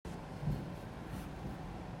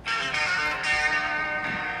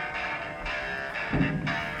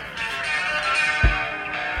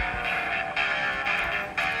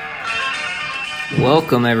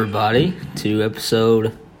Welcome, everybody, to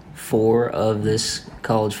episode 4 of this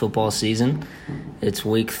college football season. It's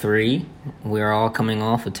week 3. We are all coming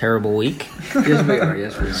off a terrible week. Yes, we are.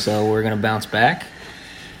 Yes, we are. So we're going to bounce back.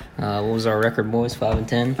 What was our record, boys?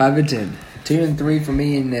 5-10? 5-10. 2-3 for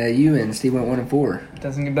me and you, and Steve went 1-4.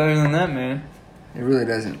 Doesn't get better than that, man. It really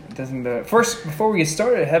doesn't. It doesn't get better. First, before we get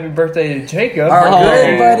started, happy birthday to Jacob. Our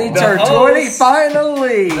good buddy The turned host. 20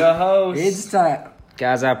 finally. The host. It's time.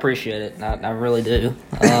 Guys, I appreciate it. I really do.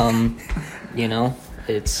 You know,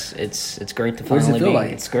 it's great to What does it finally feel be.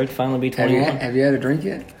 like? It's great to finally be Have you 21. had a drink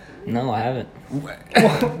yet? No, I haven't.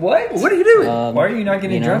 What? What are you doing? Why are you not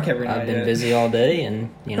getting drunk every night I've been yet? busy all day, and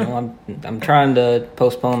I'm trying to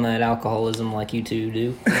postpone that alcoholism like you two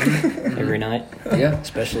do every night. Yeah.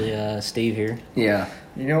 Especially Steve here. Yeah.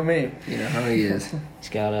 You know me. You know how he is. He's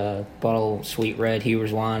got a bottle of sweet red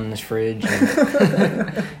Hewers wine in his fridge,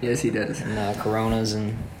 and, Yes, he does. and Coronas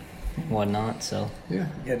and whatnot. So Yeah.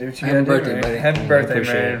 Yeah, do what you Happy gotta birthday, do, buddy. man. Happy I birthday,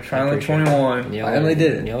 appreciate man. it. I Finally appreciate it. 21. y'all Finally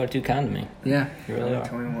did it. Y'all are too kind to me. Yeah. You really Finally are.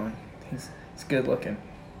 21. He's good looking.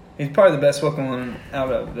 He's probably the best looking one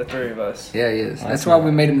out of the three of us. Yeah, he is. Well, That's that's why not-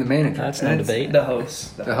 we made him the manager. That's no That's debate. The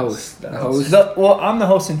host. The host. The The host. host. Well, I'm the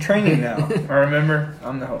host in training now. I remember.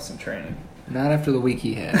 I'm the host in training. Not after the week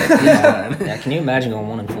he had. Yeah, can you imagine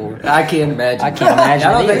going 1-4? I can't imagine. I can't imagine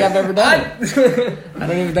I don't think either. I've ever done it. I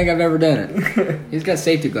don't even think I've ever done it. He's got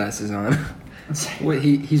safety glasses on. What,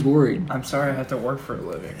 he's worried. I'm sorry I have to work for a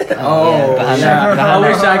living. Oh, behind yeah. that- I behind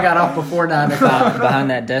wish that- I got off before 9 o'clock. Behind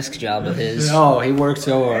that desk job of his. Oh, he works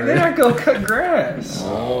so And then hard. I go cut grass.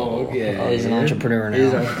 Oh, okay. Oh, he's an entrepreneur now.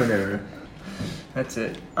 He's an entrepreneur. That's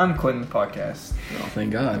it. I'm quitting the podcast. Oh,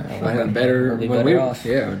 thank God. We'll I had better. we'll be when better we- off.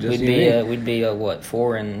 Yeah, just We'd you and be we'd be what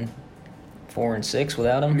 4-6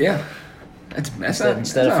 without him. me. Yeah. That's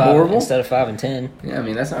Instead not of 5 horrible. Instead of 5-10. Yeah, I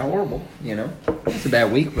mean that's not horrible. You know, it's a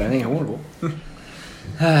bad week, but it ain't horrible.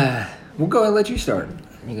 We'll go ahead and let you start.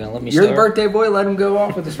 You gonna let me You're start? the birthday boy. Let him go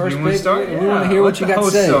off with his first You want pick. to start? We want to hear what you got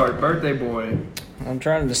to say. Start. Birthday boy. I'm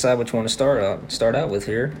trying to decide which one to start out with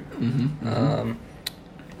here. Mm-hmm.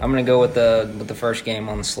 I'm gonna go with the first game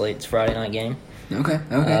on the slate. It's Friday night game. Okay.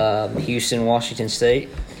 Okay. Houston, Washington State.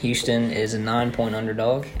 Houston is a 9-point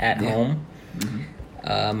underdog at Yeah. home. Mm-hmm.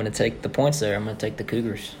 I'm gonna take the points there. I'm gonna take the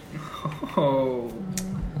Cougars. Oh,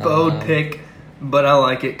 bold pick, but I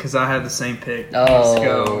like it because I have the same pick. Let's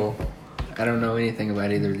go. I don't know anything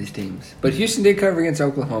about either of these teams, but Houston did cover against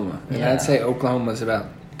Oklahoma, and Yeah. I'd say Oklahoma's about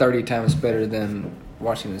 30 times better than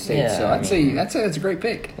Washington State. Yeah, so I I'd say that's a great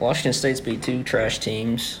pick. Washington State's beat 2 trash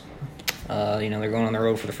teams. They're going on the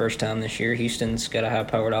road for the first time this year. Houston's got a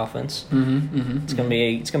high-powered offense. Mm-hmm. Mm-hmm. It's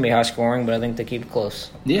gonna be high scoring, but I think they keep it close.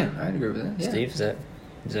 Yeah, I'd agree with that. Yeah. Steve,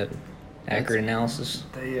 is that accurate analysis?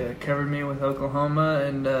 They covered me with Oklahoma,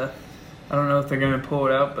 and I don't know if they're going to pull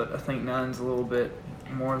it out, but I think 9's a little bit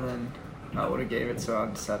more than I would have gave it, so I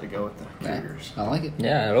decided to go with the Cougars. I like it.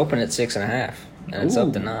 Yeah, it opened at 6.5, and it's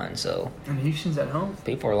up to Ooh. 9. So And Houston's at home.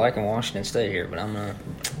 people are liking Washington State here, but I'm gonna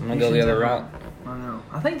go Houston's the other at route. home. I know.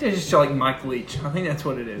 I think they just like Mike Leach. I think that's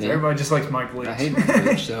what it is. Yeah. Everybody just likes Mike Leach. I hate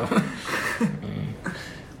the so.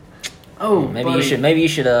 Oh, Maybe you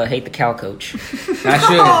should hate the Cal coach. I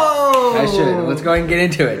should. Oh! I should. Let's go ahead and get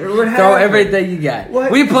into it. What Throw happened? everything you got.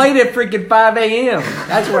 What? We played at freaking 5 a.m.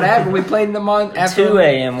 That's what happened. We played in the 2 after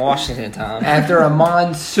a.m. Washington time. after a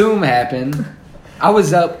monsoon happened. I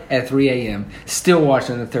was up at 3 a.m. still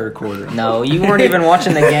watching the third quarter. No, you weren't even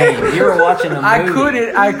watching the game. You were watching a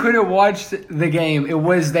movie. I couldn't watch the game.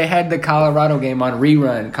 They had the Colorado game on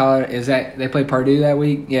rerun. They played Purdue that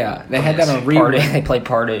week? Yeah. They had that on Purdue. rerun. They played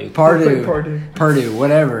Purdue. Purdue,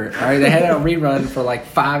 whatever. All right, they had it on rerun for like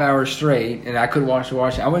 5 hours straight, and I couldn't watch.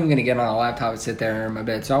 I wasn't gonna get on a laptop and sit there in my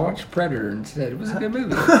bed, so I watched Predator instead. It was a good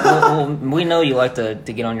movie. Well, we know you like to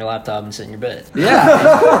get on your laptop and sit in your bed.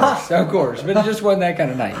 Yeah, of course, but it just wasn't that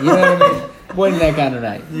kind of night. You know what I mean? Wasn't that kind of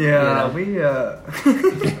night. Yeah, you know?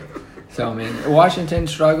 So I mean, Washington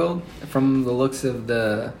struggled from the looks of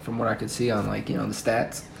from what I could see on the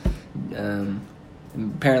stats.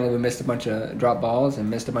 Apparently, we missed a bunch of drop balls and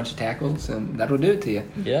missed a bunch of tackles, and that'll do it to you.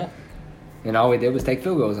 Yeah. And all we did was take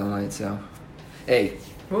field goals all night. So, hey,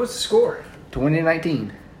 What was the score?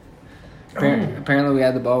 2019. Apparently, we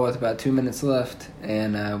had the ball with about 2 minutes left,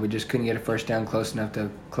 and we just couldn't get a first down close enough to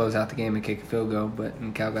close out the game and kick a field goal.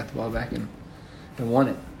 And Cal got the ball back and won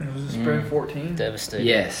it. It was a spread of 14. Devastating.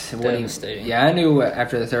 Yes, it wasn't even- Devastating. Yeah, I knew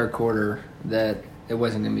after the third quarter that it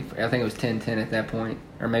wasn't going to be. I think it was 10-10 at that point,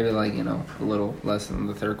 or maybe a little less than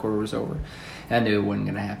the third quarter was over. I knew it wasn't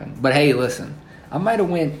going to happen. But hey, listen, I might have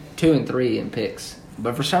went 2-3 in picks,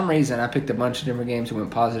 but for some reason I picked a bunch of different games and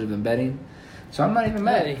went positive in betting. So I'm not even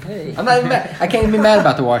mad. Hey. I'm not even mad. I can't even be mad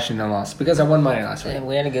about the Washington loss because I won money last week. And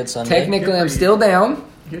we had a good Sunday. Technically, I'm still down,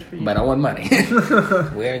 Good for you. but I won money.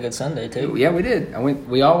 We had a good Sunday, too. Yeah, we did.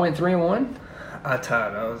 We all went 3-1. I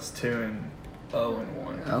tied. I was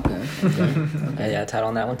 2-0-1. Okay. Hey, I tied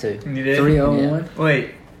on that one, too. You did? 3-0-1.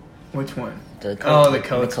 Wait, which one? The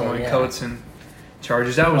Colts one. yeah. Colts and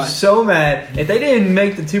Chargers. I was What? so mad. If they didn't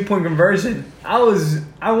make the 2-point conversion, I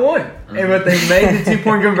won. And but they made the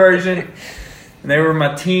 2-point conversion. And they were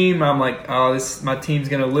my team. I'm like, oh, my team's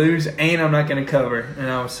gonna lose, and I'm not gonna cover. And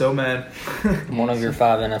I was so mad. One of your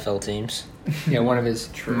 5 NFL teams. Yeah, one of his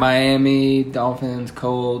True. Miami, Dolphins,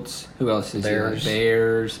 Colts. Who else is Bears. there?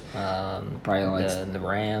 Bears. Probably likes the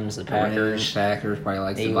Rams, the Packers. Packers. Probably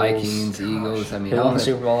likes Eagles. the Vikings, Eagles. I mean, Who all won the the-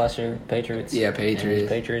 Super Bowl last year? Patriots? Yeah, Patriots.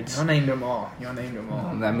 Patriots. Y'all named them all.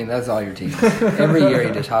 I mean, that's all your teams. Every year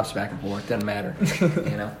he just hops back and forth. Doesn't matter.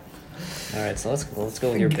 You know. All right, so let's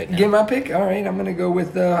go with your pick now. Get my pick. All right, I'm gonna go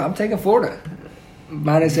with. I'm taking Florida.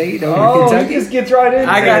 -8 over Oh, Kentucky. he just gets right into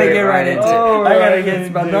I gotta it. get right into Oh, it. I gotta right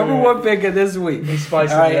get my into number it. one pick of this week. He's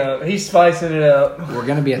spicing All right. it up. He's spicing it up. We're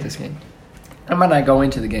gonna be at this game. I might not go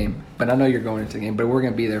into the game, but I know you're going into the game. But we're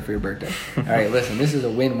gonna be there for your birthday. All right, listen. This is a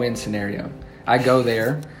win-win scenario. I go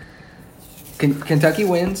there. Kentucky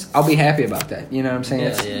wins. I'll be happy about that. You know what I'm saying?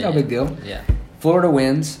 It's no big deal. Yeah. Florida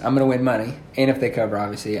wins. I'm going to win money. And if they cover,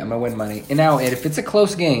 obviously, I'm going to win money. And now, if it's a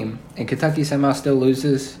close game and Kentucky somehow still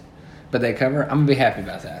loses, but they cover, I'm going to be happy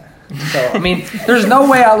about that. So, I mean, there's no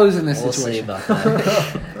way I lose in this We'll see situation. about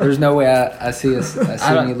that. There's no way I see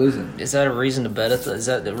me losing. Is that a reason to bet it? Is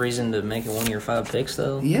that the reason to make it one of your 5 picks,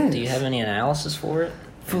 though? Yes. Do you have any analysis for it?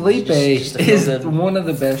 Felipe Just to is feel good? one of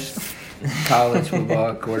the best college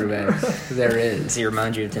football quarterbacks there is. Does he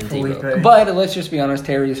remind you of Tim Felipe. Tebow? But let's just be honest,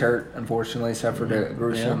 Terry's hurt, unfortunately, suffered a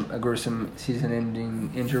gruesome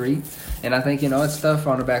season-ending injury. And I think, it's tough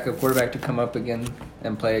on a backup quarterback to come up again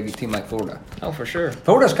and play a team like Florida. Oh, for sure.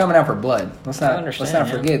 Florida's coming out for blood. Let's not understand,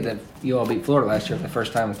 forget that you all beat Florida last year for the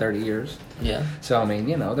first time in 30 years. Yeah. So, I mean,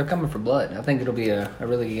 they're coming for blood. I think it'll be a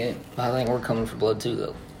really good game. I think we're coming for blood, too,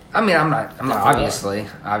 though. I mean, I'm not obviously,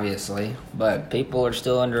 but People are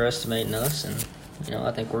still underestimating us, and,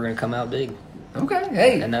 I think we're going to come out big. okay,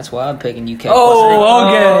 hey. And that's why I'm picking UK.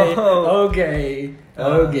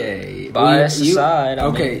 Okay. Bias aside, I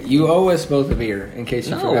Okay, you owe us both a beer in case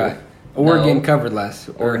you forgot. Oregon covered last.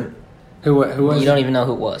 Oregon. Who was You it? don't even know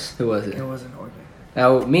who it was. Who was it? It wasn't Oregon.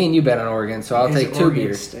 Now, me and you bet on Oregon, so I'll It's take 2 Oregon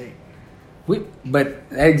beers. State. But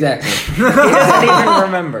exactly, he doesn't even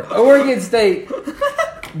remember. Oregon State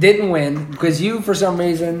didn't win because you, for some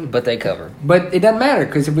reason, But they covered. but it doesn't matter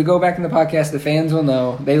because if we go back in the podcast, the fans will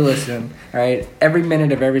know. They listen, all right? Every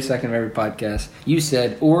minute of every second of every podcast, you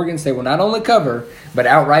said Oregon State will not only cover but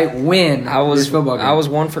outright win this football game. I was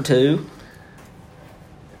 1 for 2.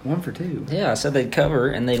 1 for 2. Yeah, I said they'd cover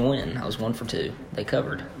and they'd win. I was 1 for 2. They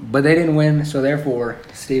covered. But they didn't win, so therefore,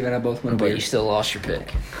 Steve and I both win a But beer. you still lost your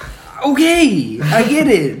pick. Okay, I get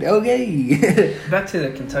it. Okay. Back to the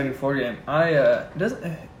Kentucky Florida game.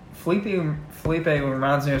 Doesn't Felipe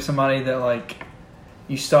reminds me of somebody that like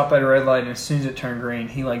you stop at a red light and as soon as it turned green,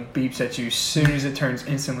 he like beeps at you as soon as it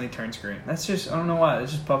instantly turns green. That's just I don't know why.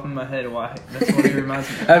 It's just popping in my head why that's what he reminds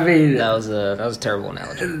me of. I mean, That was a terrible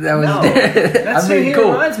analogy. that was. No, that's I who mean, he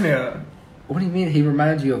cool. reminds me of. What do you mean? He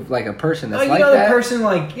reminds you of like a person that's Like, like the that? person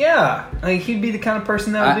like he'd be the kind of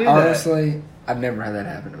person that would do honestly, I've never had that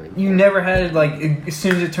happen to me. that. You never had it like as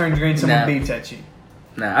soon as it turns green, someone No. beeps at you.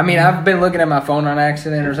 Nah, I mean, I've been looking at my phone on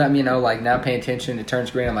accident or something, like not paying attention. It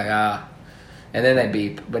turns green. I'm like, and then they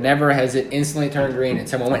beep. But never has it instantly turned green and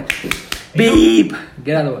someone went, beep.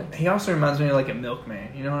 Get out of the way. He also reminds me of like a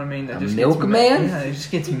milkman. You know what I mean? That A just milkman? Gets mad. Yeah, he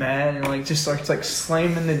just gets mad and like just starts like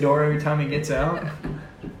slamming the door every time he gets out.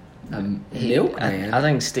 Milkman? I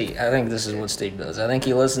think this is what Steve does. I think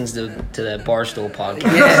he listens to that Barstool podcast.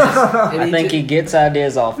 Yes. I think he gets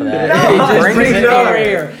ideas off of that. He just Brings brings it it over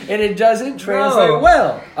here. here. And it doesn't translate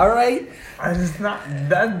well. All right? I just not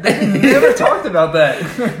that they never talked about that.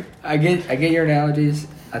 I get your analogies.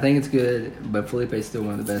 I think it's good, but Felipe's still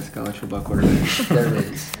one of the best college football quarterbacks there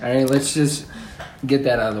is. All right, let's just get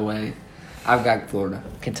that out of the way. I've got Florida.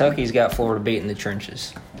 Kentucky's got Florida beat in the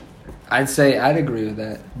trenches. I'd agree with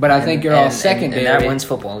that, but I think you're all secondary. And that wins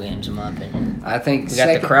football games, in my opinion. I think We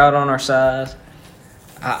got the crowd on our side.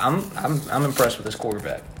 I'm impressed with this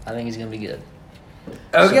quarterback. I think he's going to be good.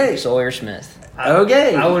 Okay. Sawyer Smith.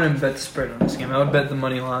 Okay. I wouldn't bet the spread on this game. I would bet the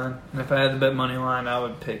money line. And if I had to bet money line, I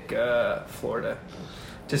would pick Florida.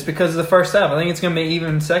 Just because of the first half. I think it's going to be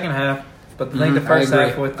even second half. But I think the first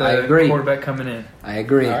half with the quarterback coming in. I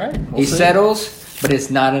agree. All right, we'll He see. settles, but it's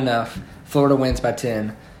not enough. Florida wins by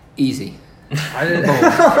 10. Easy.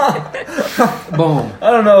 Boom.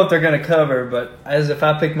 I don't know if they're going to cover, but if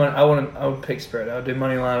I pick money, I would pick spread. I would do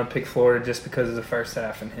money line. I would pick Florida just because of the first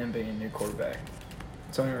half and him being a new quarterback.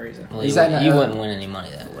 That's the only reason. Well, Is you, that not- you wouldn't win any money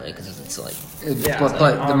that way because it's like Yeah, but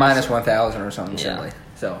the minus obviously. 1,000 or something Yeah. silly.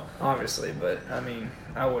 So, Obviously, but I mean,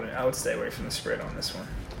 I would stay away from the spread on this one.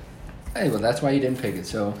 hey, well, that's why you didn't pick it.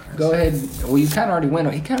 So, go ahead. Well, you kind of already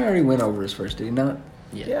went. He kind of already went over his first, did he not?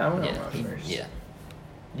 Yeah, I went on my first. Yeah.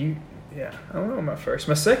 I went on my first.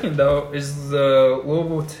 My second though is the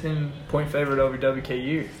Louisville 10-point favorite over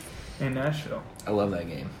WKU in Nashville. I love that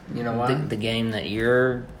game. You know why? The game that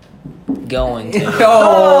you're going to.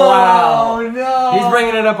 Oh, wow. no! He's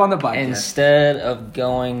bringing it up on the podcast. Instead of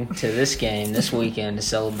going to this game this weekend to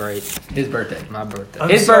celebrate His birthday. my birthday. I'm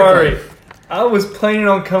His sorry. birthday. I was planning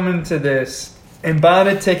on coming to this and buying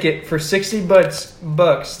a ticket for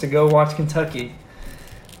 $60 to go watch Kentucky,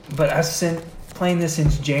 but I've been playing this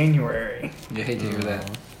since January. You hate to hear that.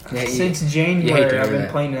 Since You hate January, to I've hear been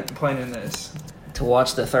that. playing this. To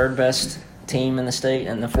watch the third best team in the state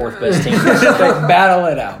and the fourth best team. Battle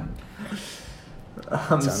it out.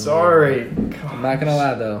 I'm Sounds sorry. I'm not gonna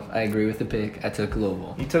lie though, I agree with the pick. I took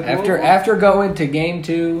Louisville. You took after Louisville? after going to game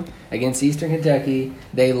 2 against Eastern Kentucky,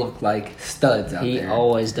 they look like studs out He there.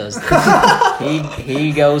 always does this.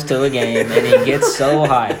 he goes to a game and he gets so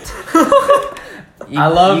hyped. I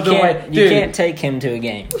love you the can't, way- you dude. can't take him to a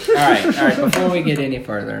game. all right. Before we get any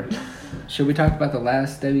further, should we talk about the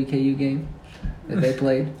last WKU game that they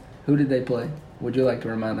played? Who did they play? Would you like to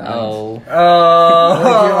remind the audience? Oh,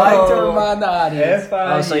 Would you like to remind the audience?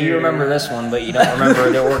 oh, so you remember this one, but you don't remember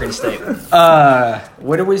the Oregon State one.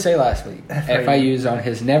 What did we say last week? FIU. FIU's on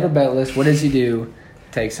his never bet list. What does he do?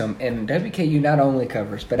 Takes them, and WKU not only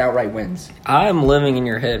covers but outright wins. I am living in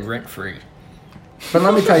your head rent free. But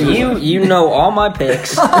let me tell you, You know all my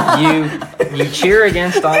picks. You cheer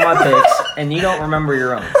against all my picks, and you don't remember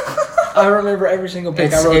your own. I remember every single pick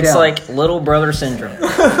It's, I wrote it's down. like little brother syndrome.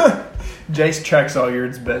 Jace tracks all your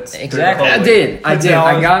bets. Exactly. I did. Puts it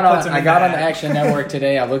on- I got puts on. them I in got the on the app. Action Network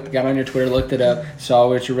today. I got on your Twitter, looked it up, saw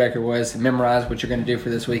what your record was, memorized what you're going to do for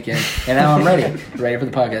this weekend, and now I'm ready for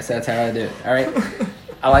the podcast. That's how I do it. All right.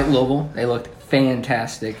 I like Louisville. They looked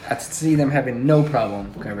fantastic. I see them having no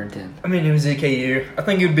problem covering 10. I mean, it was EKU. I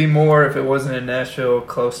think it would be more if it wasn't in Nashville,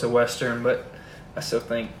 close to Western, but I still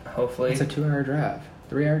think, hopefully. It's a 2-hour drive,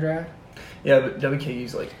 3-hour drive. Yeah, but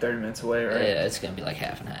WKU's like 30 minutes away, right? Yeah, it's gonna be like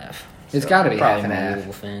half and half. It's got to be Probably half and more half.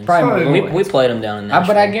 Louisville fans. Probably more we, Louisville we fans. played them down in Nashville.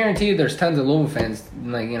 But I guarantee you, there's tons of Louisville fans,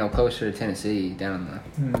 closer to Tennessee, down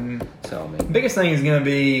in Mhm. the. So I mean, Biggest thing is going to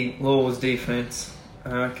be Louisville's defense,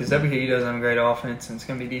 because WKU doesn't have a great offense, and it's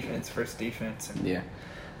going to be defense versus defense. And, yeah.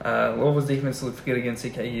 Louisville's defense looks good against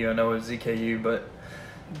EKU. I know it's EKU, but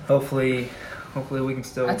hopefully we can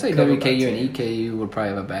still. I'd say cover by WKU 10. and EKU would probably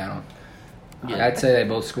have a battle. Yeah. I'd say they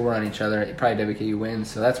both score on each other. Probably WKU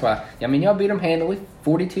wins, so that's why. I mean, y'all beat them handily,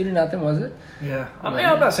 42-0, was it? Yeah, I mean,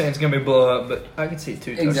 I'm not saying it's going to be a blowout, but I can see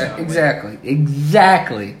 2 touchdowns. Exactly.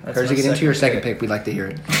 That's First to my get into your second second pick, we'd like to hear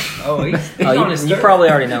it. Oh, he's Oh, on his you third. probably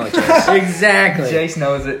already know it, Chase. Exactly. Jace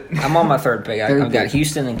knows it. I'm on my third pick. Third I've got pick.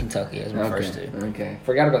 Houston and Kentucky as my first two. Okay.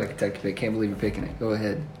 Forgot about the Kentucky pick. Can't believe you're picking it. Go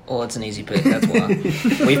ahead. Well, it's an easy pick. That's why.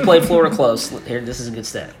 We've played Florida close. Here, this is a good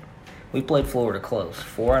stat. We've played Florida close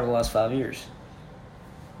 4 out of the last 5 years.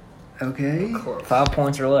 Okay. 5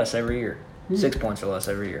 points or less every year. 6 points or less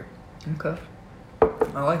every year. Okay.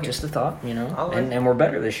 I like it. Just a thought, I like and we're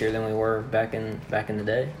better this year than we were back in the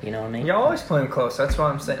day. You know what I mean? Y'all always playing close. That's why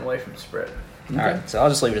I'm staying away from spread. All right, so I'll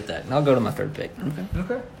just leave it at that. And I'll go to my third pick.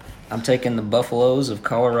 Okay. I'm taking the Buffaloes of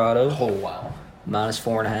Colorado Oh wow. minus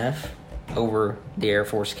 4.5 over the Air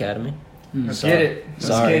Force Academy. Let's Sorry. get it. Let's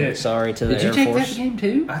Sorry, get it. sorry to the Did you Air take Force. that game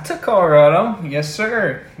too? I took Colorado. Yes,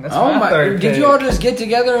 sir. That's Oh my my! third Did pick. you all just get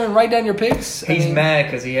together and write down your picks? He's mad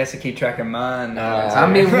because he has to keep track of mine. I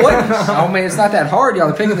mean, what? I mean, it's not that hard. Y'all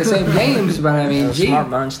are picking the same games, but I mean, gee. Smart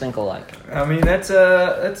minds think alike. I mean, that's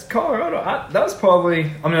Colorado. That was probably.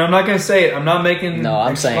 I mean, I'm not gonna say it. I'm not making. No,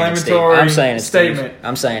 I'm saying it, Steve. exclamatory I'm saying it, Steve. statement.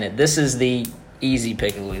 I'm saying it. This is the easy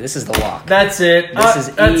pick of the week. This is the lock. That's it. This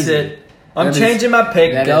is That's easy. it. I'm That is- changing my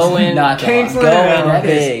pick. That Go is in, not the cancel lock. it out. Going That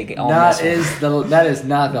is big on not this one. is the that is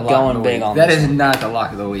not the lock Going of the big week. on That this is one. not the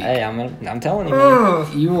lock of the week. Hey, I'm telling you, man.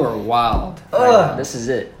 Ugh. You are wild. Ugh. This is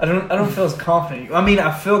it. I don't feel as confident. I mean, I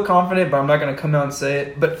feel confident, but I'm not going to come out and say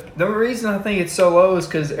it. But the reason I think it's so low is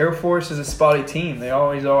because Air Force is a spotty team. They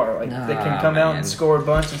always are. Like they can Nah, come out man. and score a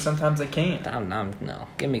bunch, and sometimes they can't. No.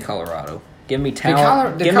 Give me Colorado. Give me Did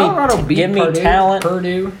talent. Colorado beat give me Purdue? talent.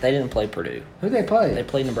 Purdue? They didn't play Purdue. Who'd they play? They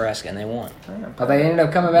played Nebraska and they won. Oh, they ended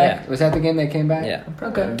up coming back? Yeah. Was that the game they came back? Yeah.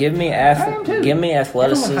 Okay. Give me I am too.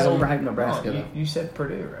 athleticism. Everyone overhyped Nebraska, Oh, though. you said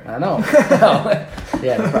Purdue, right? I know.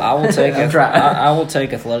 Yeah. I will take I'm trying. I will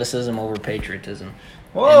take athleticism over patriotism.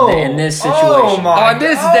 Whoa! In this Oh situation. my! On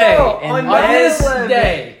this day. On on this this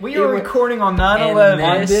day. we are recording on In 9/11.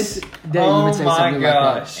 On this day, you would say Oh my something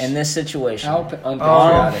gosh. like In this situation, that. How on,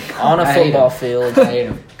 unpatriotic. on a I hate football him. field, I hate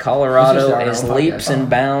him. Colorado Let's just is start our leaps podcast. and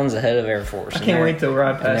bounds ahead of Air Force. I can't wait till we're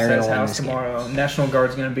right and past they're his gonna win house this game. tomorrow. National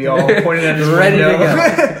Guard's gonna be all pointed at his Ready to window.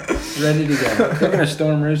 go. Ready to go. They're going to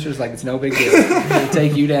storm Roosters like it's no big deal. They'll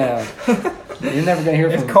take you down. You're never going to hear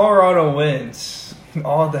If from them. Colorado wins,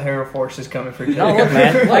 all the Air Force is coming for you. No, look,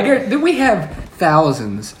 man. I guarantee, we have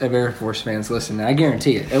thousands of Air Force fans listening. I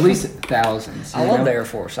guarantee it. At least thousands. I love the Air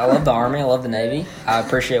Force. I love the Army. I love the Navy. I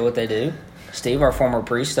appreciate what they do. Steve, our former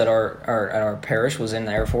priest at our parish, was in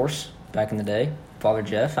the Air Force back in the day. Father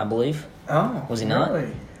Jeff, I believe. Oh, Was he not?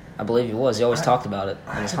 Really? I believe he was. He always talked about it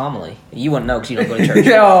in his homily. You wouldn't know because you don't go to church.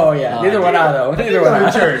 Oh, yeah. Neither would I, though. Neither would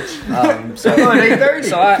I. Church. So, Come on, 8:30.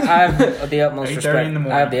 so I have the utmost 8:30 respect. in the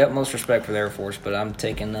morning. I have the utmost respect for the Air Force, but I'm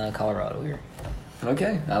taking Colorado here.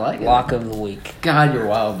 Okay, I like it. Lock of the week. God, you're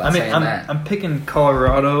wild by saying that. I'm picking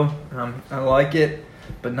Colorado. I like it,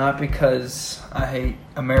 but not because I hate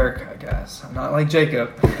America, guys. I'm not like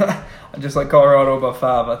Jacob. I just like Colorado by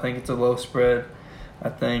 5. I think it's a low spread. I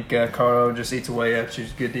think Colorado just eats away at you.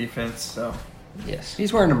 Good defense. So Yes.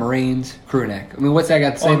 He's wearing a Marines crew neck. I mean, what's that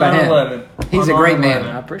got to say on about him? 9/11. He's On a great 9/11. man.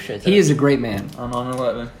 I appreciate that. He is a great man. On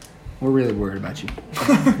 9/11. We're really worried about you.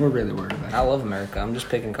 We're really worried about I you. love America. I'm just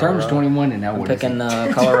picking Colorado. Turns 21 and now I'm what is picking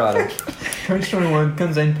Colorado. Turns 21,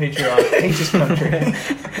 comes in patriotic, hates his country.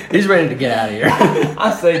 he? He's ready to get out of here.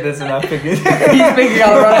 I say this and I pick it. He's picking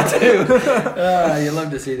Colorado too. You love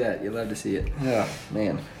to see that. You love to see it. Oh,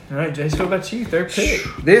 man. All right, Jace, what about you? Third pick.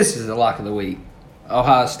 This is the lock of the week.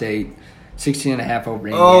 Ohio State, 16.5 over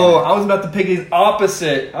Indiana. Oh, I was about to pick his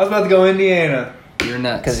opposite. I was about to go Indiana. You're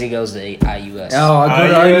nuts. Because he goes to IUS. Oh, I go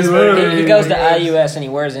to IUS, IUS. He goes to IUS and he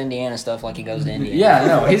wears Indiana stuff like he goes to Indiana. Yeah,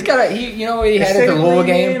 no, he's got a. You know what he had at the State of Louisville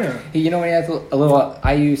game? Indiana. You know what he had a little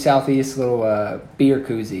IU Southeast little beer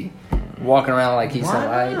koozie, walking around like he's some.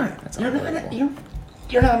 Why not? That's You're unbelievable.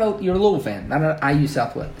 you're you're a Louisville fan, not an IU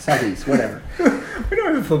Southeast, whatever. We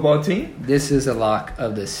don't have a football team. This is a lock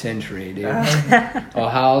of the century, dude.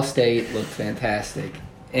 Ohio State looked fantastic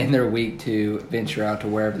in their week 2 venture out to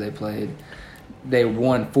wherever they played. They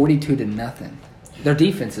won 42-0. Their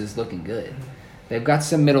defense is looking good. They've got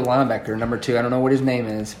some middle linebacker, number 2. I don't know what his name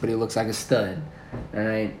is, but he looks like a stud. All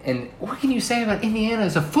right, and what can you say about Indiana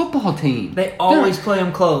as a football team? They always play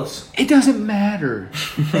them close. It doesn't matter.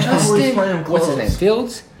 always play 'em what's his close. name?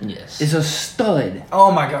 Fields Yes. is a stud.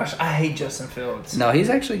 Oh my gosh, I hate Justin Fields. No, he's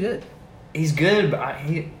actually good. He's good, but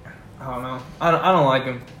I don't know. I don't like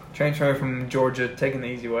him. Transfer from Georgia, taking the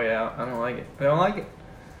easy way out. I don't like it. I don't like it.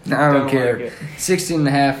 I don't care. Like it.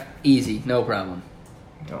 16.5, easy, no problem.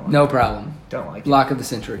 Don't like No it. problem. Don't like it. Lock of the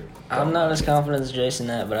century. I'm not as confident as Jason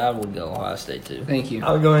that, but I would go Ohio State too. Thank you.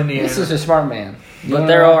 I would go Indiana. This is a smart man. But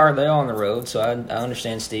they're on the road, so I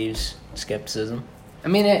understand Steve's skepticism. I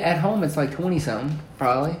mean, at home it's like 20-something,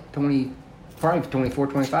 probably 24,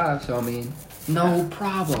 25. So I mean, no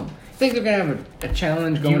problem. Think they're gonna have a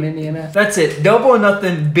challenge going Indiana? That's it. Double or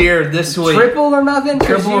nothing beer this week. Triple or nothing? 'Cause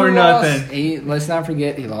Triple you or lost- nothing. Let's not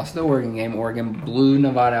forget he lost the Oregon game. Oregon blew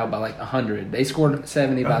Nevada out by like 100. They scored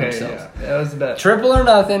 70 by Okay, themselves. yeah. That was the best. Triple or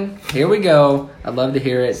nothing. Here we go. I'd love to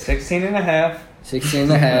hear it. 16.5.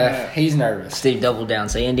 16.5. He's nervous. Steve, double down.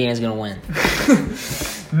 Say Indiana's going to win.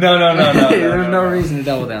 No. There's no reason to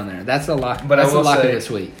double down there. That's the lock. But I that's the will lock of say- this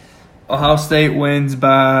week. Ohio State wins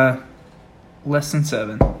by less than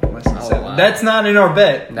 7. Less than 7. wow. That's not in our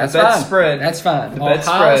bet. That's the bet fine. spread. That's fine. The bet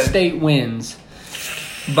Ohio spread. State wins.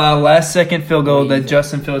 By a last second field goal What do you that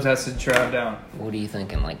Justin Fields has to drive down. What are you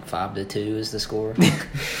thinking? Like 5-2 is the score? No,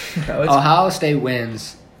 it's- Ohio State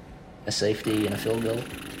wins. A safety and a field goal?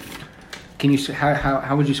 Can you?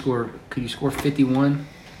 How would you score? Could you score 51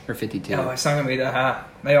 or 52? no, it's not going to be that high.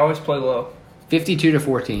 They always play low.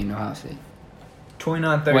 52-14, Ohio State.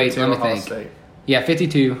 29-32 Wait, let me Ohio think. State. Yeah,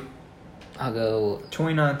 52. I'll go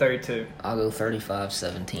 29-32.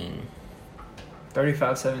 35-17.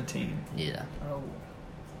 35-17. Yeah. Oh.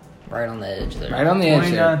 Right on the edge there. Right on the edge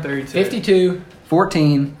there. 29-32.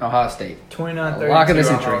 52-14, Ohio State. 29-32 Lock of the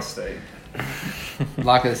Ohio century. State.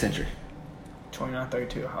 Lock of the century.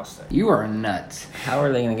 29-32 Ohio State. You are nuts. How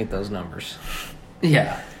are they going to get those numbers?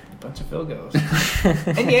 Yeah. Bunch of field goals.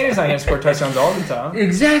 Indiana's not going to score touchdowns all the time.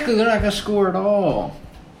 Exactly. They're not going to score at all.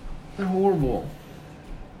 They're horrible.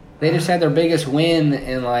 They just had their biggest win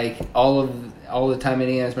in like all the time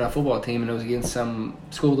Indiana's been a football team, and it was against some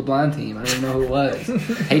School of the Blind team. I don't even know who it was.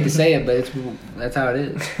 Hate to say it, but that's how it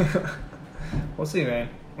is. We'll see, man.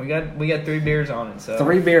 We got 3 beers on it, so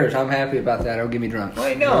 3 beers. I'm happy about that. It'll get me drunk.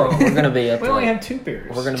 Wait, no, We're gonna be up. we to only like, have 2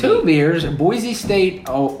 beers. We're gonna 2 beers. Boise State,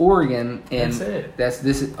 Oregon, and That's it.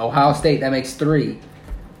 This is Ohio State. That makes 3.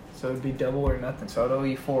 So it'd be double or nothing. So I'd owe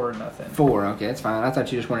you 4 or nothing. 4. Okay, that's fine. I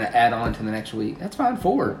thought you just wanted to add on to the next week. That's fine.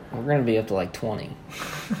 4. We're gonna be up to like 20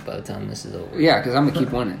 by the time this is over. Yeah, because I'm gonna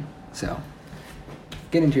keep winning. So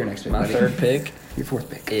get into your next pick. My buddy. third pick Your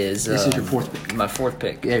 4th pick. is This is your 4th pick. My 4th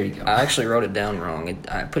pick. There you go. I actually wrote it down wrong.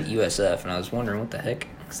 I put USF, and I was wondering what the heck,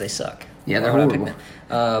 because they suck. Yeah, they're Why would I pick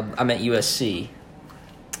horrible. them? I meant USC.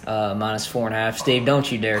 Minus 4.5. Steve, don't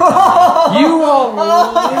you dare tell You all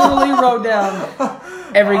literally wrote down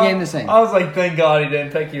every game the same. I was like, thank God he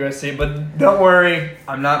didn't pick USC, but don't worry,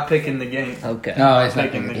 I'm not picking the game. me. Okay. No, he's not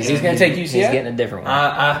Picking going the to. game. He's going to take He's UCF. getting a different one.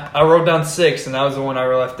 I wrote down 6, and that was the one I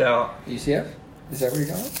left out. UCF? Is that where you're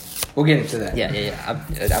going? We'll get into that. yeah.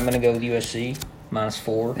 I'm going to go with USC. Minus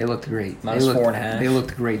 4. They looked great. Minus They looked- 4.5. They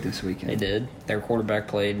looked great this weekend. They did. Their quarterback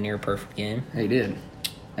played near perfect game. They did.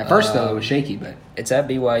 At first, though, it was shaky, but It's at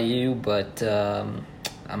BYU, but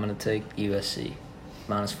I'm going to take USC.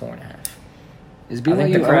 Minus 4.5. is I think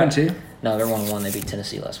BYU the crowd- 0-2? No, they're 1-1. They beat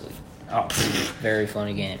Tennessee last week. Oh, Very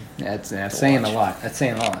funny game. that's saying a lot. That's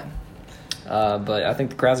saying a lot. But I think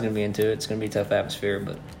the crowd's going to be into it. It's going to be a tough atmosphere,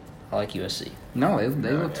 but I like USC. No,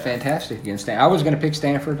 they looked fantastic against Stanford. I was going to pick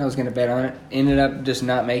Stanford. I was going to bet on it. Ended up just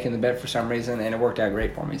not making the bet for some reason, and it worked out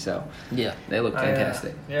great for me. So Yeah. they looked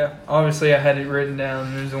fantastic. Yeah, obviously I had it written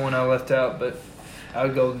down. There's the one I left out, but I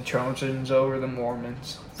would go the Trojans over the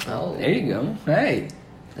Mormons. Oh, There you go. Hey,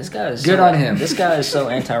 This guy is Good so, on him. This guy is so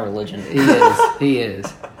anti-religion. he is. He is.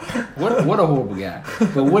 What a horrible guy.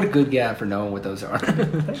 But what a good guy for knowing what those are.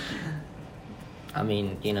 I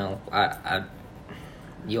mean, you all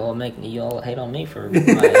hate on me for my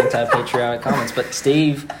anti-patriotic comments, but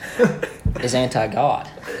Steve is anti-God.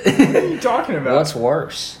 What are you talking about? What's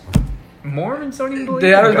worse? Mormons don't even believe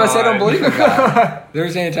Dude, I was in about to say, I don't God. believe in God.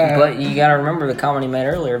 There's anti. But you got to remember the comment he made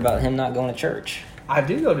earlier about him not going to church. I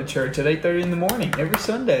do go to church at 8:30 in the morning every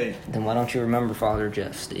Sunday. Then why don't you remember Father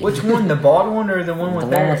Jeff, Steve? Which one, the bald one or the one with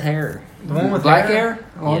the hair? one with hair. The one with black hair?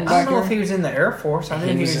 Long Yes. I black don't know hair? if he was in the Air Force. I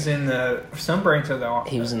think he was in the some branch of the.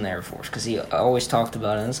 He was in the Air Force because he always talked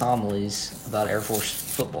about in his homilies about Air Force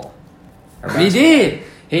football. Or He basketball. did.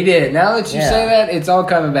 He did. Now that you Yeah. say that, it's all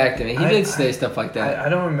coming back to me. He I- did say stuff like that. I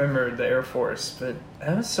don't remember the Air Force, but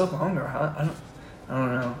that was so long ago. I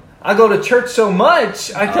don't know. I go to church so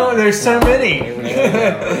much. I don't. There's so many. Here we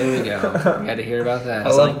go. Got to hear about that.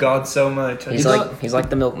 I love God so much. He's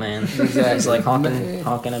like the milkman. Exactly. He's like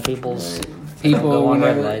honking at people's people go on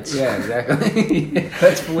red whenever- lights. Yeah, exactly.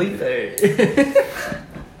 That's Felipe.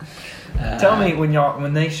 Tell me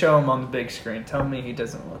when they show him on the big screen. Tell me he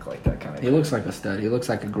doesn't look like that kind of. He looks like a stud. He looks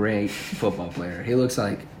like a great football player. He looks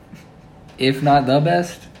like, if not the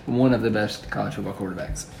best, one of the best college football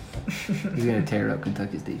quarterbacks. He's gonna tear up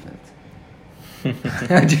Kentucky's defense.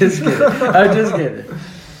 I'm just kidding.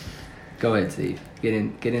 Go ahead, Steve. Get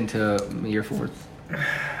into your 4th.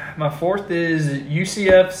 My 4th is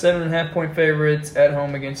UCF 7.5 point favorites at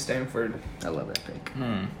home against Stanford. I love that pick.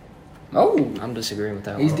 Oh, Oh, I'm disagreeing with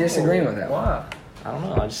that he's one. disagreeing with that one. Why? I don't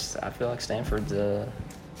know. I feel like Stanford's gonna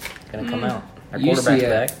come out. Our UCF.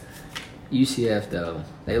 quarterback's back. UCF though,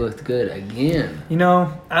 they looked good again. You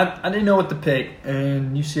know, I didn't know what to pick,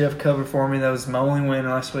 and UCF covered for me. That was my only win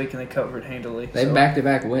last week, and they covered handily. They so, back to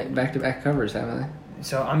back covers, haven't they?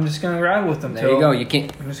 So I'm just gonna ride with them. There you go. You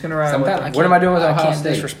can't. I'm just gonna ride Sometimes- with them. What am I doing with I Ohio can't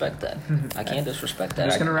State? disrespect that. I can't disrespect that. You're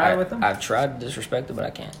just gonna ride with them? I've tried to disrespect it, but I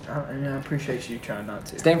can't. I appreciate you trying not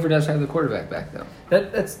to. Stanford does have the quarterback back though.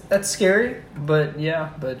 That's scary, but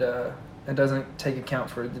it doesn't take account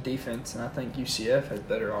for the defense, and I think UCF has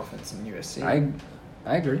better offense than USC.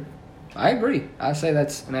 I agree. I say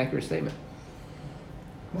that's an accurate statement.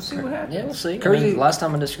 We'll see what happens. Yeah, we'll see. I Kersey- mean, last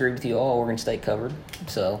time I disagreed with you all, Oregon State covered.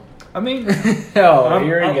 So I mean, Oh,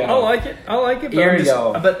 I like it. But Here we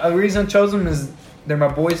go. But the reason I chose them is they're my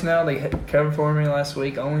boys now. They covered for me last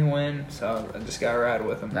week, only win, so I just got to ride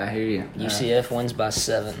with them. I hear you. UCF wins by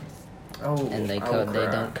 7, Oh, and they I will they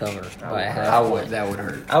cry. don't cover I by a will half I would. point. That would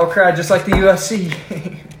hurt. I will cry just like the USC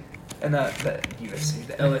game. And the USC,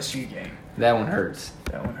 the LSU game. That one hurts.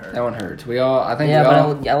 That one hurt. That one hurts. We all. I think. Yeah, we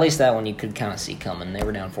all, but at least that one you could kind of see coming. They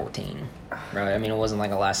were down 14, right? I mean, it wasn't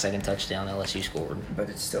like a last-second touchdown LSU scored. But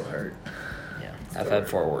it still hurt. Yeah, I've had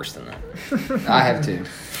far worse than that. I have too.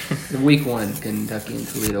 Week 1, Kentucky and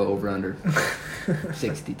Toledo over under.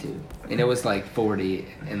 62. And it was like 40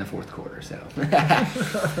 in the fourth quarter, so.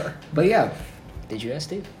 But yeah. Did you ask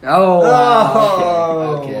Steve? Oh, wow.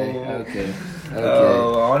 Oh. Okay.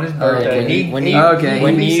 Oh, on his birthday. When He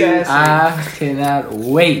you sassy. I cannot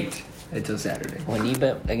wait until Saturday. When you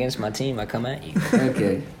bet against my team, I come at you.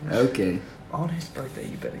 Okay. On his birthday,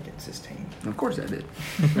 you bet against his team. Of course I did.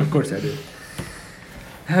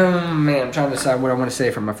 Oh, man, I'm trying to decide what I want to say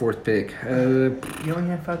for my fourth pick. You only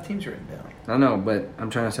have 5 teams written down. I know, but I'm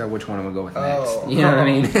trying to decide which one I'm going to go with next. Oh. You know what I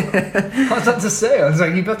mean? I was about to say, I was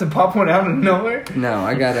like, you about to pop one out of nowhere? No,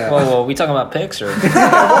 I got Whoa, we talking about picks or?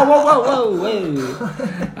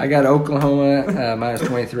 whoa. I got Oklahoma minus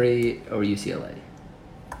 23 over UCLA.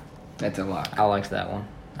 That's a lot. I liked that one.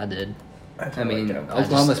 I did. I mean, like that.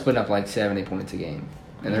 Oklahoma's putting up like 70 points a game,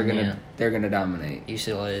 and they're gonna dominate.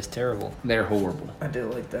 UCLA is terrible. They're horrible. I did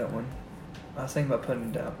like that one. I was thinking about putting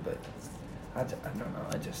it down, but I don't know.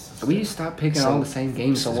 I just We stop picking all the same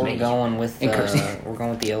games. So as we're me. going with Incursing. we're going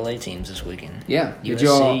with the LA teams this weekend. Yeah.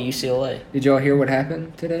 USC, UCLA. Did y'all hear what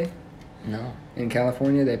happened today No. in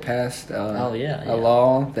California? They passed Oh, yeah. a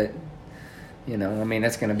law that, I mean,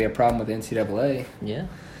 that's going to be a problem with the NCAA. Yeah.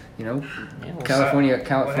 Well, happened? California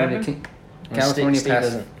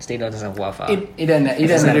passed. Steve doesn't have Wi-Fi. He doesn't not do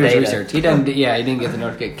his data. research. He didn't get the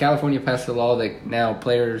notification. California passed a law that now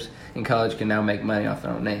players in college can now make money off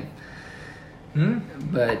their own name.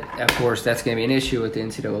 But of course, that's going to be an issue with the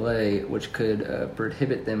NCAA, which could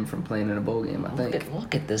prohibit them from playing in a bowl game. I think.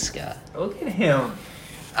 Look at this guy. Look at him.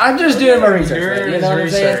 I'm just doing my research. Yours Man. You know what I'm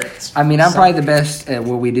saying? research. I mean, I'm probably the best at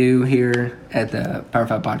what we do here at the Power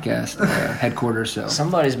 5 Podcast headquarters. So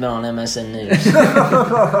Somebody's been on MSN News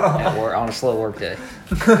at work, on a slow work day.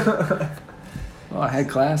 well, I had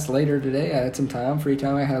class later today. I had some time, free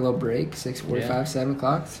time. I had a little break, 6:45, Yeah. 7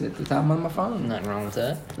 o'clock. Sit the time on my phone. Nothing wrong with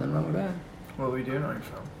that. Nothing wrong with that. What are we doing on your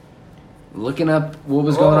phone? Looking up what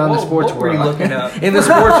was going on in the sports what were world. you looking up? In the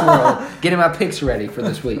sports world, getting my picks ready for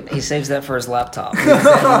this week. He saves that for his laptop. My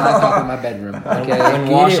laptop in my bedroom. Okay, when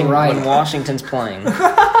get it right. Washington's playing,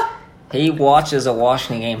 he watches a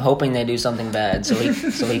Washington game, hoping they do something bad, so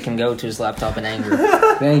he can go to his laptop in anger.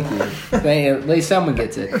 Thank you. At least someone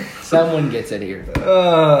gets it. Someone gets it here.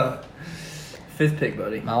 5th pick,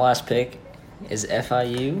 buddy. My last pick is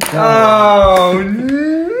FIU. Oh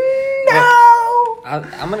no!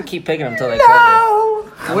 I'm gonna keep picking them until they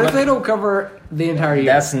cover. What if they don't cover the entire year?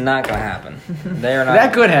 That's not gonna happen. They are not.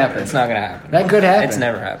 That could happen. It's not gonna happen. That could happen. It's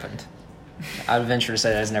never happened. I'd venture to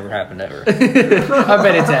say that's never happened ever. I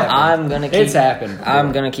bet it's happened. It's happened.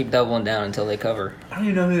 I'm gonna keep doubling down until they cover. I don't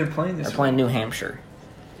even know who they're playing this They're playing New Hampshire,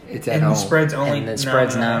 It's at And home. the spread's only and the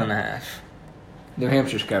spread's 9.5. 9.5. New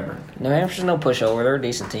Hampshire's covering. New Hampshire's no pushover. They're a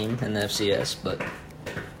decent team in the FCS, but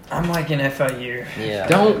I'm liking FIU. yeah.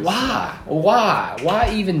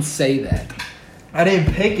 Why even say that? I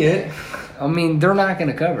didn't pick it. I mean, they're not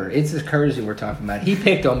going to cover. It's this Kersey we're talking about. He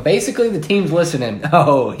picked them. Basically, the team's listening.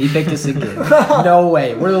 Oh, he picked us again. No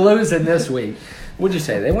way. We're losing this week. What'd you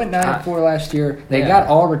say? They went 9-4 last year. They got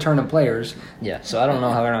all returning players. Yeah, so I don't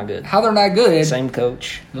know how they're not good. How they're not good Same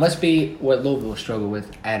coach. must be what Louisville struggle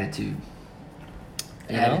with, attitude.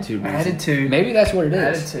 You know? Attitude. reason. Attitude. Maybe that's what it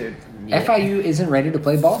is. Attitude. Yeah. FIU isn't ready to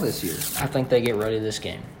play ball this year. I think they get ready this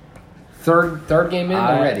game. Third game in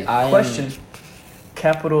already. I am- Question.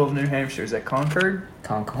 Capital of New Hampshire, is that Concord?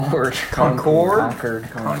 Concord. Concord?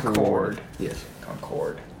 Concord. Yes.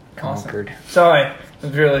 Concord. Concord. Sorry. It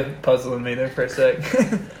was really puzzling me there for a sec.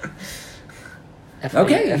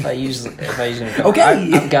 Okay. FIU's gonna come.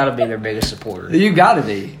 Okay. I've got to be their biggest supporter. You got to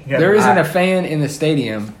be. Yeah, There isn't I- a fan in the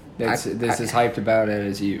stadium that's I- as hyped about it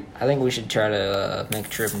as you. I think we should try to make a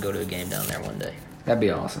trip and go to a game down there one day. That'd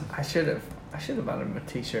be awesome. I should have bought him a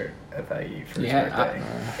t-shirt at FIU for his Yeah,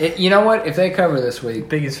 birthday. You know what? If they cover this week,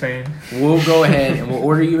 Biggest fan. we'll go ahead and we'll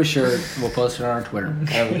order you a shirt. We'll post it on our Twitter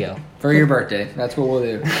There we go. for your birthday. That's what we'll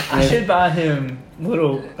do. I should buy him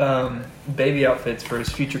little baby outfits for his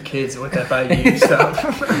future kids with FIU stuff.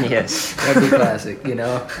 Yes. That'd be classic. I mean,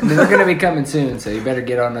 they're going to be coming soon, so you better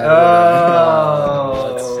get on that.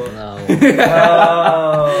 Oh. No.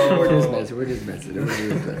 Oh. We're just messing.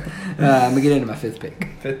 I'm gonna get into my 5th pick.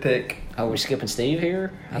 5th pick. Oh, we're skipping Steve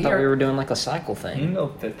here? I thought we were doing like a cycle You thing. know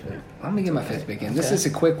 5th pick. I'm gonna get my 5th pick in. This Okay. is a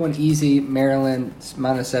quick one, easy. Maryland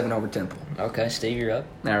 -7 over Temple. Okay, Steve, you're up.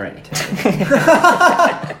 All right.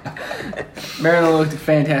 Maryland looked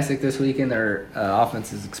fantastic this weekend. Their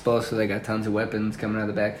offense is explosive. They got tons of weapons coming out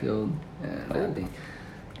of the backfield.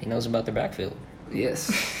 He knows about their backfield.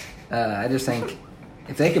 Yes. I just think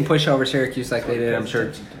if they can push over Syracuse like they did, I'm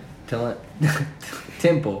sure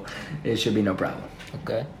Temple, it should be no problem.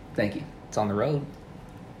 Okay. Thank you. It's on the road.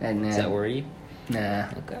 And Is that where you? Nah.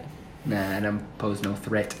 Okay. Nah, I don't pose no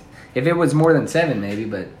threat. If it was more than 7, maybe,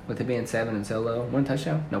 but with it being 7 and so low, 1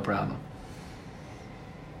 touchdown, no problem.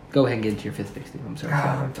 Go ahead and get into your 5th pick, Steve. I'm sorry.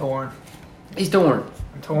 I'm torn. He's torn.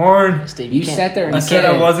 I'm torn. Steve, You can't- sat there and I said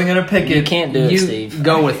I wasn't gonna pick You it. can't do it, You Steve.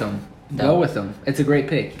 go with him. No. Go with him. It's a great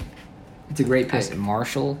pick. It's a great I pick. said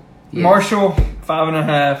Marshall. Yeah. Marshall,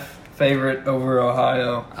 5.5 favorite over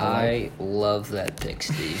Ohio. I love that pick,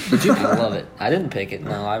 Steve. I love it. I didn't pick it.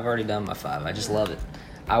 No, I've already done my 5. I just love it.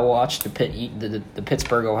 I watched the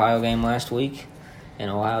Pittsburgh Ohio game last week, and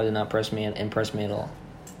Ohio did not impress me at all.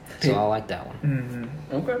 So I like that one.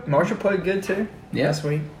 Okay. Marshall played good too. Yeah. Last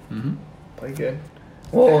week. Mm-hmm. Played good.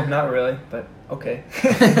 Well, not really, but okay.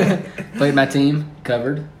 Played my team,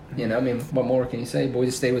 covered. You know, I mean, what more can you say?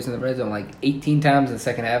 Boise State was in the red zone like 18 times in the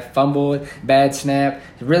second half. Fumbled, bad snap.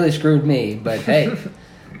 It really screwed me. But hey,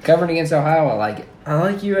 covering against Ohio, I like it. I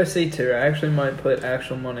like USC too. I actually might put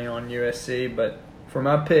actual money on USC, but for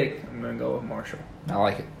my pick, I'm gonna go with Marshall. I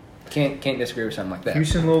like it. Can't disagree with something like that.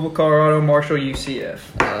 Houston, Louisville, Colorado, Marshall, UCF.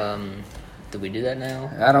 Did we do that now?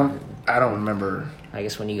 I don't remember. I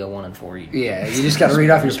guess when you go 1 and 4, you Yeah, you just got to read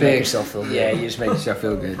off your Just make picks. yourself feel good. Yeah, you just make yourself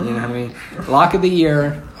feel good. You know what I mean? Lock of the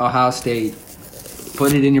year, Ohio State.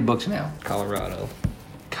 Put it in your books now. Colorado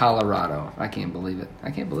Colorado. I can't believe it.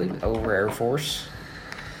 I can't believe it. over Air Force.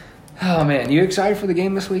 Oh man, you excited for the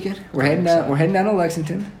game this weekend? We're heading down. We're heading down to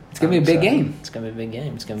Lexington. It's gonna be a big game. It's gonna be a big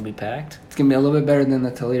game. It's gonna be packed. It's gonna be a little bit better than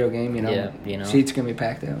the Toledo game. You know. Yeah, you know. Seats gonna be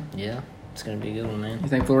packed out. Yeah, it's gonna be a good one, man. You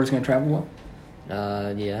think Florida's gonna travel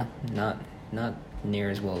well? Yeah, not near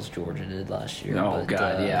as well as Georgia did last year. Oh but,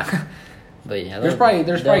 God, yeah. But yeah, There's probably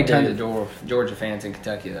they'll tons do- of Georgia fans in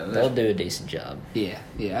Kentucky though. They'll do a decent job. Yeah,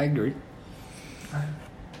 I agree.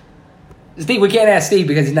 Steve, we can't ask Steve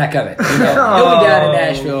because he's not coming. You know? He'll be down in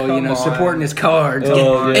Nashville, come on. supporting his cards.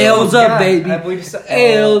 Oh, yeah. L's up, baby. Have we decided-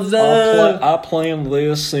 L's up. I planned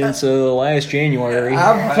this since last January.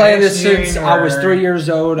 I've playing this Last since I was January. 3 years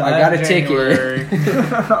old. I got a ticket.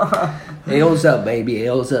 L's up, baby.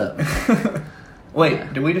 L's up.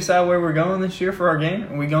 Wait, did we decide where we're going this year for our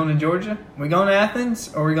game? Are we going to Georgia? Are we going to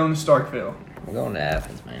Athens? Or are we going to Starkville? We're going to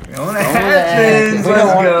Athens, man. We're going to Athens. Athens. We Let's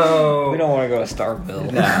don't want- go. We don't want to go to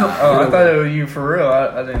Starkville. Oh, I thought it was you for real.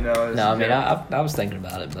 I didn't know. It was No, I mean joke. I was thinking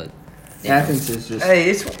about it, but you know. Athens is just. Hey,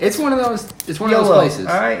 it's It's one of those. It's one of YOLO. those places.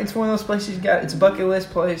 All right, it's one of those places you got. It's a bucket list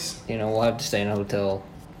place. You know, we'll have to stay in a hotel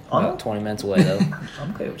I'm- about 20 minutes away though.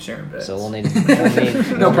 I'm okay with sharing beds. So we'll need.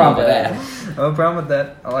 No problem with that. No problem with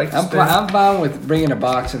that. I like to spend. I'm fine with bringing a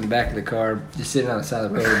box in the back of the car, just sitting on the side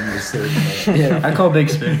of the road and just sitting there. Yeah, I call Big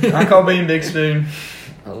Spoon. I call being Big Spoon.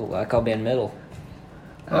 Oh, I call being middle.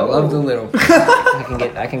 I love the little.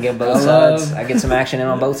 I can get both sides. I get some action in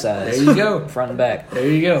on both sides. There you go. Front and back. There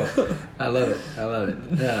you go. I love it. I love it.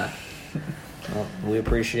 Yeah. Well, we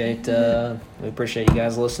appreciate you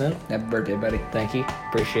guys listening. Happy birthday, buddy. Thank you.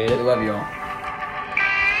 Appreciate We it. love you all.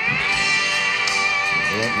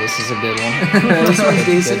 Yeah, this is a good one. This one's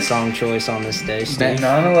decent. Good song choice on this day, Steve.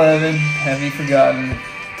 9/11. Have you forgotten?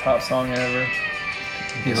 Top song ever.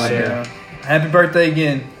 You So, like it? happy birthday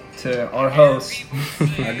again to our host,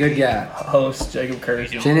 A good guy. host Jacob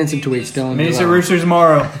Kersey. Send in some tweets. Still in Meet us at July. Roosters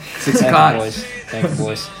tomorrow. 6 Thank o'clock. you, boys. Thank you,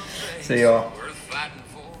 boys. See y'all.